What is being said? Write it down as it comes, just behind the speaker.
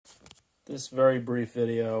This very brief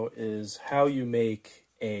video is how you make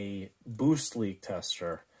a boost leak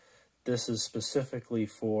tester. This is specifically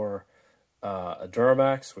for a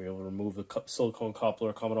Duramax, where you'll remove the silicone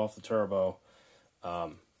coupler coming off the turbo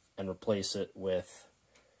and replace it with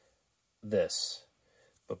this.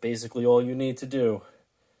 But basically all you need to do,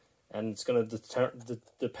 and it's going to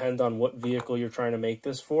depend on what vehicle you're trying to make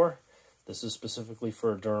this for. This is specifically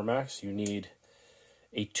for a Duramax. You need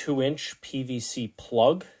a 2-inch PVC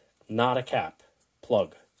plug, not a cap,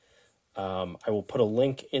 plug. I will put a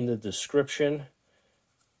link in the description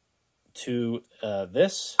to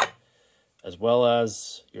this, as well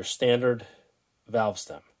as your standard valve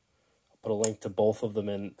stem. I'll put a link to both of them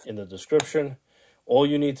in the description. All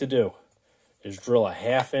you need to do is drill a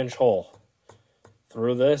 1/2-inch hole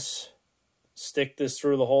through this, stick this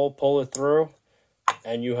through the hole, pull it through,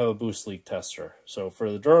 and you have a boost leak tester. So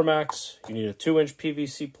for the Duramax, you need a 2-inch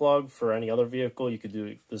PVC plug. For any other vehicle, you could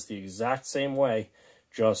do this the exact same way,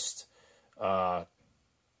 just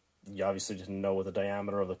you obviously didn't know what the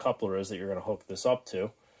diameter of the coupler is that you're going to hook this up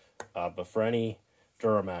to. But for any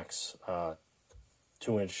Duramax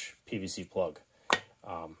 2-inch PVC plug,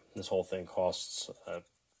 this whole thing costs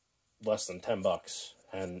less than $10.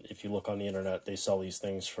 And if you look on the internet, they sell these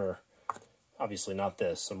things for, obviously not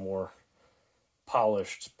this, a more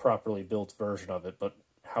polished, properly built version of it. But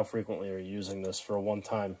how frequently are you using this for a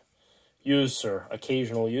one-time use or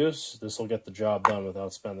occasional use? This will get the job done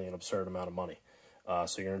without spending an absurd amount of money.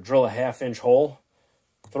 So you're going to drill a 1/2-inch hole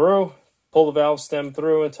through, pull the valve stem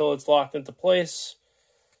through until it's locked into place.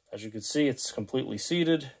 As you can see, it's completely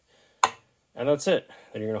seated. And that's it.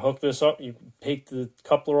 Then you're going to hook this up. You take the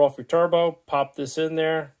coupler off your turbo, pop this in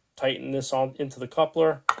there, tighten this on into the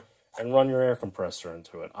coupler, and run your air compressor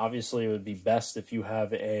into it. Obviously, it would be best if you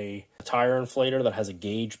have a tire inflator that has a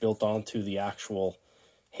gauge built onto the actual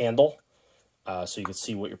handle, so you can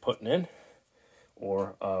see what you're putting in,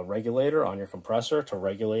 or a regulator on your compressor to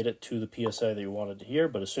regulate it to the PSI that you wanted to hear.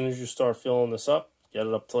 But as soon as you start filling this up, get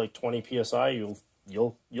it up to like 20 PSI,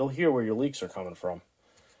 you'll hear where your leaks are coming from,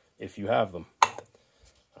 if you have them.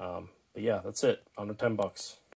 But yeah, that's it. Under $10.